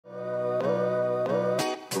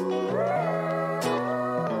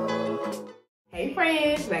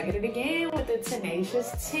friends, back at it again with the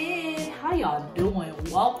Tenacious 10. How y'all doing?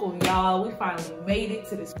 Welcome, y'all. We finally made it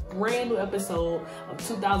to this brand new episode of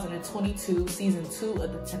 2022, season 2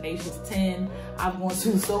 of the Tenacious 10. I've gone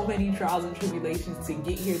through so many trials and tribulations to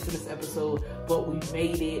get here to this episode, but we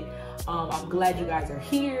made it. I'm glad you guys are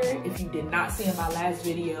here. If you did not see in my last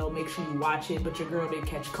video, make sure you watch it, but your girl did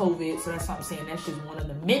catch COVID, so that's what I'm saying. That's just one of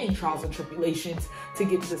the many trials and tribulations to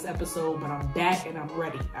get to this episode, but I'm back and I'm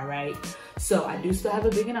ready, all right? So I do still have a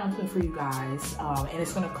big announcement for you guys, and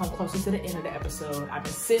it's gonna come closer to the end of the episode. I've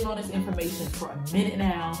been sitting on this information for a minute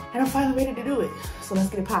now, and I'm finally ready to do it. So let's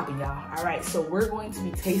get it popping, y'all. All right, so we're going to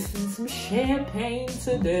be tasting some champagne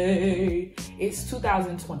today. It's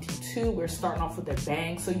 2022, we're starting off with a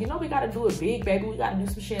bang. So you know we gotta do it big, baby. We gotta do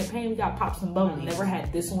some champagne, we gotta pop some bubbly. Never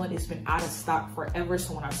had this one, it's been out of stock forever,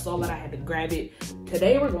 so when I saw it, I had to grab it.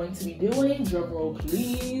 Today we're going to be doing, drum roll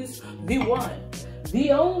please, the one,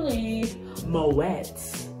 the only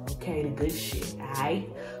Moët. Okay, the good shit, all right?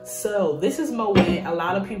 So this is Moët. A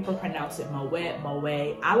lot of people pronounce it Moët,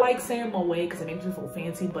 Moët. I like saying Moët because it makes me feel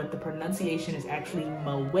fancy, but the pronunciation is actually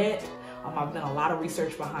Moët. I've done a lot of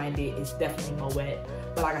research behind it. It's definitely Moët.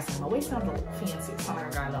 But like I said, Moët sounds a little fancy. It sounds like I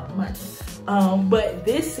got a lot of money. But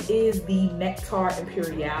this is the Nectar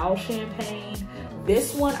Imperial champagne.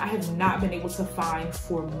 This one I have not been able to find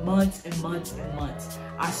for months and months and months.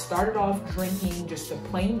 I started off drinking just a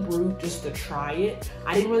plain brut just to try it.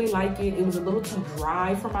 I didn't really like it. It was a little too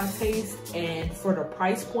dry for my taste, and for the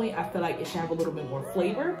price point, I feel like it should have a little bit more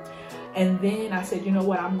flavor. And then I said, you know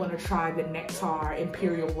what, I'm gonna try the Nectar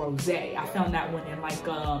Imperial Rosé. I found that one in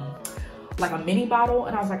like a mini bottle,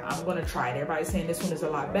 and I was like, I'm gonna try it. Everybody's saying this one is a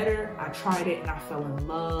lot better. I tried it and I fell in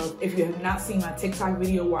love. If you have not seen my TikTok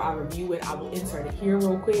video where I review it, I will insert it here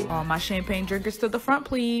real quick. All my champagne drinkers to the front,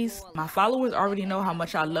 please. My followers already know how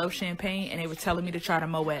much I love champagne, and they were telling me to try the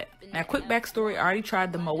Moët. Now, quick backstory, I already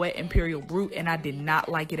tried the Moët Imperial Brut and I did not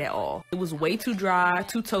like it at all. It was way too dry,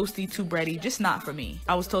 too toasty, too bready, just not for me.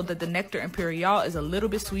 I was told that the Nectar Imperial is a little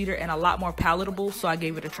bit sweeter and a lot more palatable, so I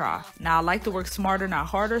gave it a try. Now, I like to work smarter, not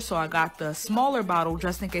harder, so I got the smaller bottle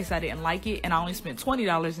just in case I didn't like it, and I only spent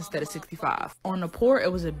 $20 instead of $65. On the pour, it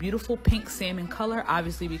was a beautiful pink salmon color,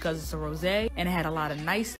 obviously because it's a rosé, and it had a lot of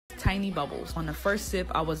nice tiny bubbles. On the first sip,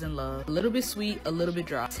 I was in love. A little bit sweet, a little bit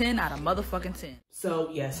dry. 10 out of motherfucking 10. So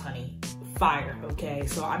yes, honey, fire, okay?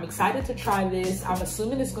 So I'm excited to try this. I'm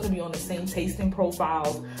assuming it's gonna be on the same tasting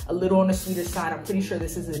profiles, a little on the sweeter side. I'm pretty sure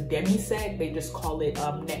this is a demi-sec. They just call it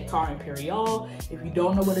Nectar Imperial. If you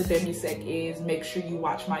don't know what a demi-sec is, make sure you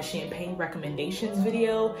watch my champagne recommendations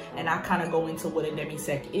video, and I kind of go into what a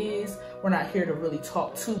demi-sec is. We're not here to really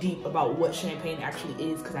talk too deep about what champagne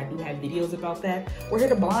actually is, because I do have videos about that. We're here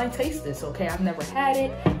to blind taste this, okay? I've never had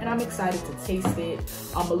it, and I'm excited to taste it.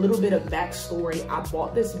 A little bit of backstory. I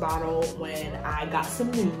bought this bottle when I got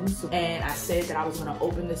some news, and I said that I was gonna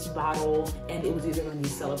open this bottle, and it was either gonna be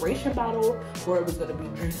a celebration bottle, or it was gonna be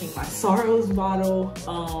drinking my sorrows bottle.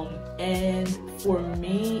 And for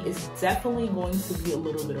me, it's definitely going to be a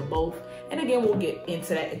little bit of both. And again, we'll get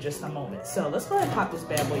into that in just a moment. So let's go ahead and pop this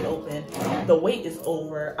bad boy open. The wait is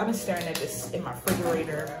over. I've been staring at this in my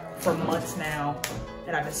refrigerator for months now,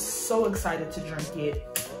 and I've been so excited to drink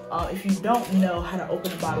it. If you don't know how to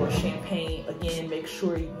open a bottle of champagne, again, make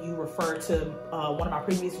sure you refer to one of my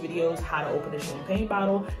previous videos, how to open a champagne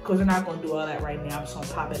bottle, because we're not gonna do all that right now. I'm just gonna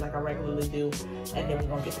pop it like I regularly do, and then we're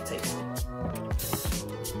gonna get to tasting.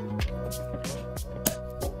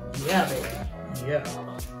 Yeah, baby, yeah.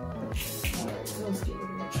 All right, so let's get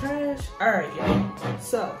rid of the trash. All right, yeah.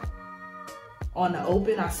 So on the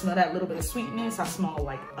open, I smell that little bit of sweetness. I smell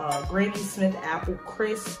like Granny Smith apple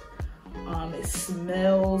crisp. It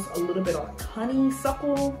smells a little bit like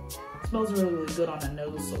honeysuckle. It smells really, really good on the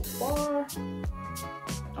nose so far.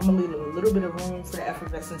 I'm gonna leave a little bit of room for the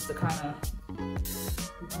effervescence to kind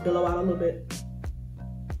of billow out a little bit.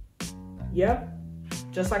 Yep,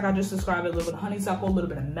 just like I just described, a little bit of honeysuckle, a little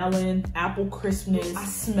bit of melon, apple crispness. I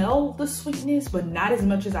smell the sweetness, but not as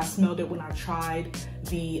much as I smelled it when I tried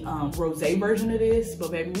the rosé version of this.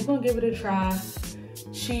 But baby, we're gonna give it a try.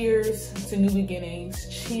 Cheers to new beginnings.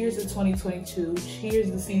 Cheers to 2022.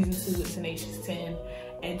 Cheers to season 2 with Tenacious 10.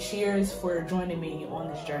 And cheers for joining me on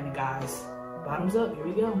this journey, guys. Bottoms up, here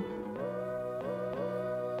we go.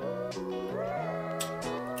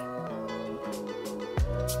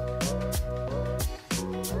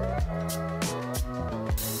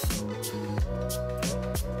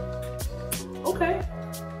 Okay,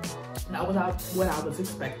 not what I was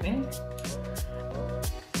expecting.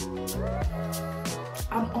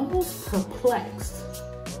 I'm almost perplexed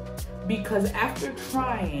because after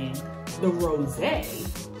trying the rosé,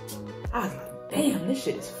 I was like, damn, this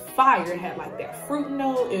shit is fire. It had like that fruit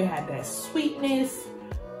note, it had that sweetness.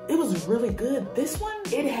 It was really good. This one,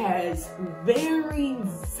 it has very,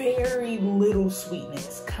 very little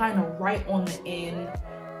sweetness, kind of right on the end,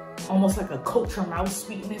 almost like a coat your mouth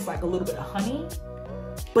sweetness, like a little bit of honey,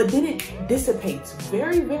 but then it dissipates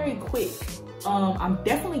very, very quick. I'm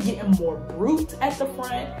definitely getting more brute at the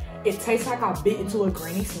front. It tastes like I bit into a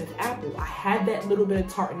Granny Smith apple. I had that little bit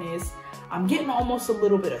of tartness. I'm getting almost a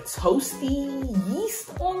little bit of toasty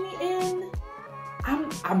yeast on the end.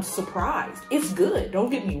 I'm surprised. It's good,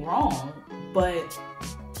 don't get me wrong, but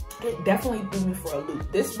it definitely threw me for a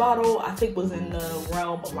loop. This bottle, I think, was in the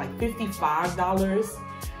realm of like $55,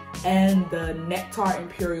 and the Nectar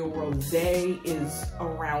Imperial Rosé is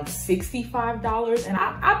around $65, and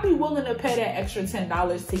I'd be willing to pay that extra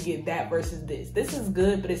 $10 to get that versus this. This is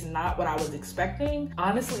good, but it's not what I was expecting.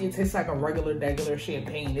 Honestly, it tastes like a regular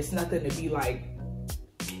champagne. It's nothing to be like,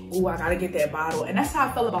 ooh, I gotta get that bottle. And that's how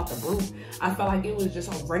I felt about the Brut. I felt like it was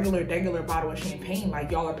just a regular bottle of champagne.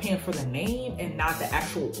 Like, y'all are paying for the name and not the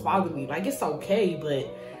actual quality. Like, it's okay,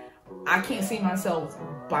 but I can't see myself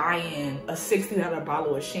buying a $60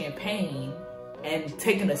 bottle of champagne and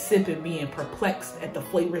taking a sip and being perplexed at the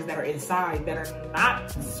flavors that are inside that are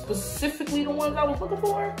not specifically the ones I was looking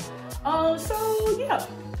for. So yeah.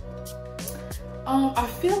 I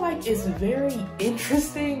feel like it's very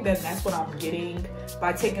interesting that that's what I'm getting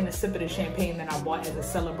by taking a sip of the champagne that I bought as a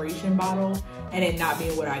celebration bottle and it not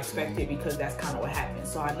being what I expected, because that's kind of what happened.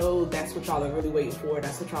 So I know that's what y'all are really waiting for.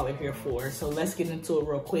 That's what y'all are here for. So let's get into it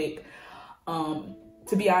real quick.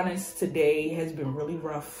 To be honest, today has been really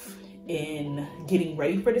rough in getting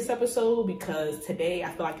ready for this episode, because today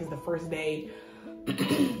I feel like is the first day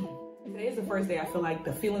today is the first day I feel like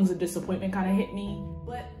the feelings of disappointment kind of hit me.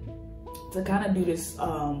 But to kind of do this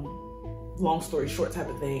long story short type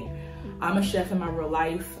of thing, I'm a chef in my real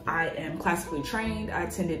life. I am classically trained. I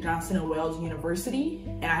attended Johnson & Wales University,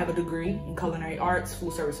 and I have a degree in culinary arts,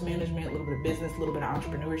 food service management, a little bit of business, a little bit of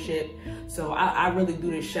entrepreneurship. So I really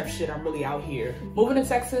do this chef shit. I'm really out here. Moving to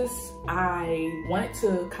Texas, I wanted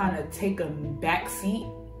to kind of take a back seat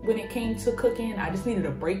when it came to cooking. I just needed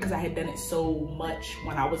a break because I had done it so much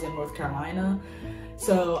when I was in North Carolina.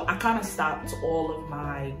 So I kind of stopped all of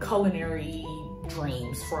my culinary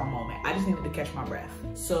dreams for a moment. I just needed to catch my breath.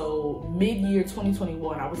 So mid-year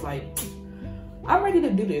 2021, I was like, I'm ready to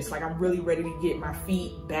do this. Like, I'm really ready to get my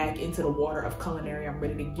feet back into the water of culinary. I'm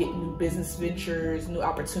ready to get new business ventures, new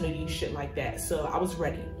opportunities, shit like that. So I was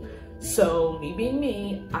ready. So me being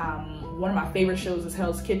me, one of my favorite shows is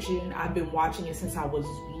Hell's Kitchen. I've been watching it since I was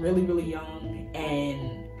really, really young,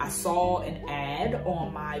 and I saw an ad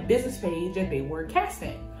on my business page that they were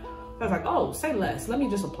casting. I was like, oh, say less, let me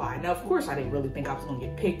just apply. Now, of course, I didn't really think I was gonna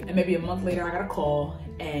get picked. And maybe a month later, I got a call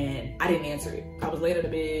and I didn't answer it. I was late out of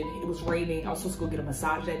bed, it was raining. I was supposed to go get a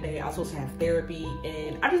massage that day. I was supposed to have therapy,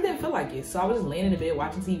 and I just didn't feel like it. So I was just laying in the bed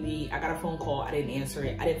watching TV. I got a phone call, I didn't answer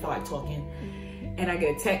it. I didn't feel like talking. And I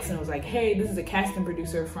get a text and it was like, hey, this is a casting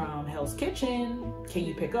producer from Hell's Kitchen. Can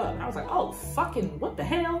you pick up? And I was like, oh, fucking what the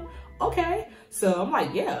hell? Okay. So I'm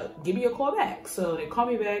like, yeah, give me a call back. So they call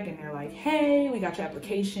me back and they're like, hey, we got your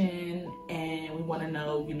application and we want to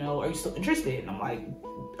know, you know, are you still interested? And I'm like,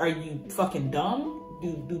 are you fucking dumb?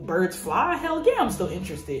 Do birds fly? Hell yeah, I'm still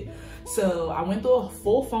interested. So I went through a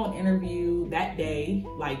full phone interview that day,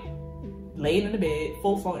 like laying in the bed,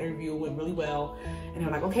 full phone interview, went really well. And they're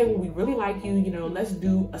like, okay, well, we really like you, you know, let's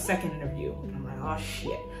do a second interview. And I'm like, oh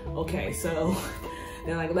shit. Okay, so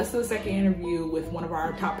they're like, let's do a second interview with one of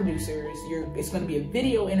our top producers. It's gonna be a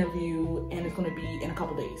video interview and it's gonna be in a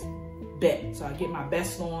couple days. Bet. So I get my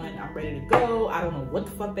best on, I'm ready to go. I don't know what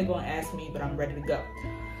the fuck they're gonna ask me, but I'm ready to go.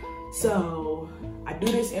 So I do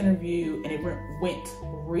this interview and it went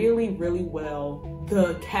really, really well.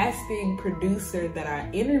 The casting producer that I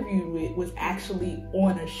interviewed with was actually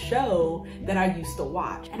on a show that I used to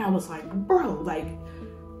watch. And I was like, bro, like,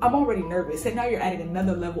 I'm already nervous. And now you're adding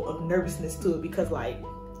another level of nervousness to it because, like,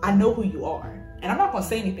 I know who you are. And I'm not gonna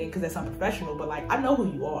say anything because that's unprofessional, but like, I know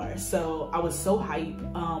who you are. So I was so hyped.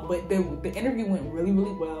 But the interview went really,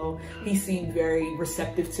 really well. He seemed very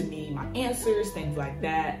receptive to me, my answers, things like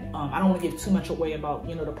that. I don't want to give too much away about,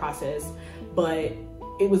 you know, the process, but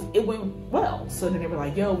it went well. So then they were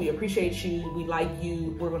like, yo, we appreciate you, we like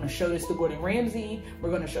you, we're gonna show this to Gordon Ramsay,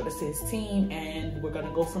 we're gonna show this to his team, and we're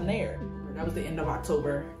gonna go from there. That was the end of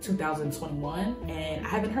October 2021, and I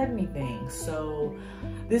haven't heard anything. So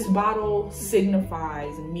this bottle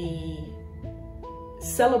signifies me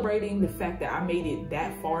celebrating the fact that I made it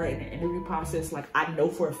that far in the interview process. Like, I know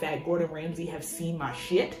for a fact Gordon Ramsay have seen my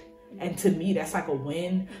shit, and to me that's like a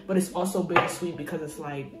win. But it's also bittersweet because it's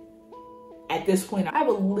like, at this point, I have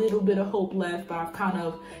a little bit of hope left, but I've kind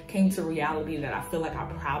of came to reality that I feel like I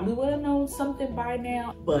probably would have known something by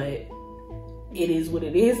now, but it is what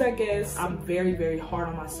it is, I guess. I'm very, very hard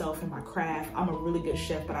on myself in my craft. I'm a really good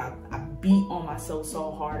chef, but I beat on myself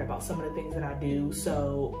so hard about some of the things that I do.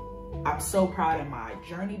 So I'm so proud of my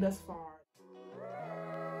journey thus far.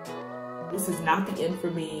 This is not the end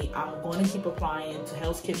for me. I'm going to keep applying to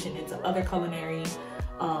Hell's Kitchen and to other culinary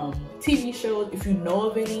TV shows. If you know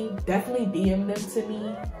of any, definitely DM them to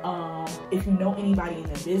me. If you know anybody in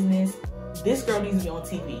the business, this girl needs to be on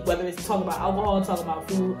TV. Whether it's talking about alcohol, talking about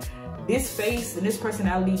food, this face and this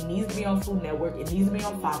personality needs to be on Food Network. It needs to be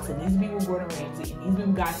on Fox. It needs to be with Gordon Ramsay. It needs to be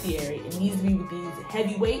with Guy Fieri. It needs to be with these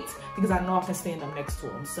heavyweights because I know I can stand up next to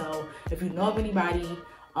them. So if you know of anybody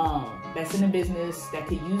that's in the business that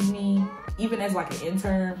could use me, even as like an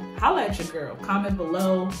intern, holla at your girl. Comment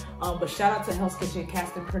below. But shout out to Hell's Kitchen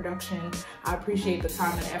Cast and Production. I appreciate the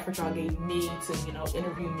time and effort y'all gave me to, you know,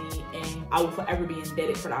 interview me, and I will forever be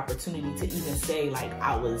indebted for the opportunity to even say like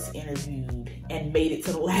I was interviewed and made it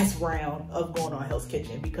to the last round of going on Hell's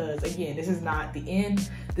Kitchen, because again, this is not the end.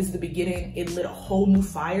 This is the beginning. It lit a whole new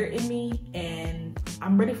fire in me, and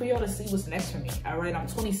I'm ready for y'all to see what's next for me. All right, I'm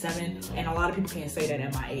 27, and a lot of people can't say that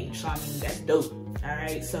at my age. So I mean, that's dope. All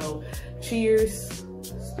right, so cheers.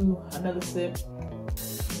 Let's do another sip.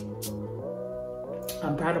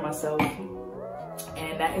 I'm proud of myself.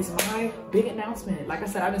 And that is my big announcement. Like I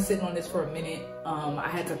said, I've been sitting on this for a minute. I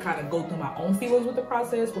had to kind of go through my own feelings with the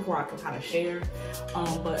process before I could kind of share.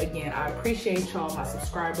 But again, I appreciate y'all, my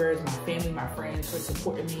subscribers, my family, my friends for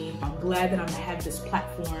supporting me. I'm glad that I'm gonna have this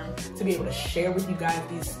platform to be able to share with you guys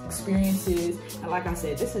these experiences. And like I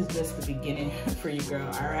said, this is just the beginning for you, girl,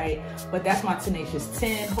 all right? But that's my Tenacious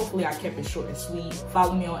 10. Hopefully I kept it short and sweet.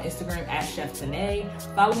 Follow me on Instagram at Chef Tanae.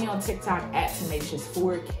 Follow me on TikTok at Tenacious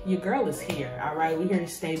Fork. Your girl is here, all right? We're here to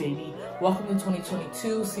stay, baby. Welcome to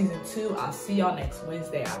 2022, season 2. I'll see y'all next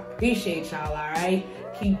Wednesday. I appreciate y'all, all right?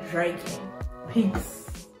 Keep drinking. Peace.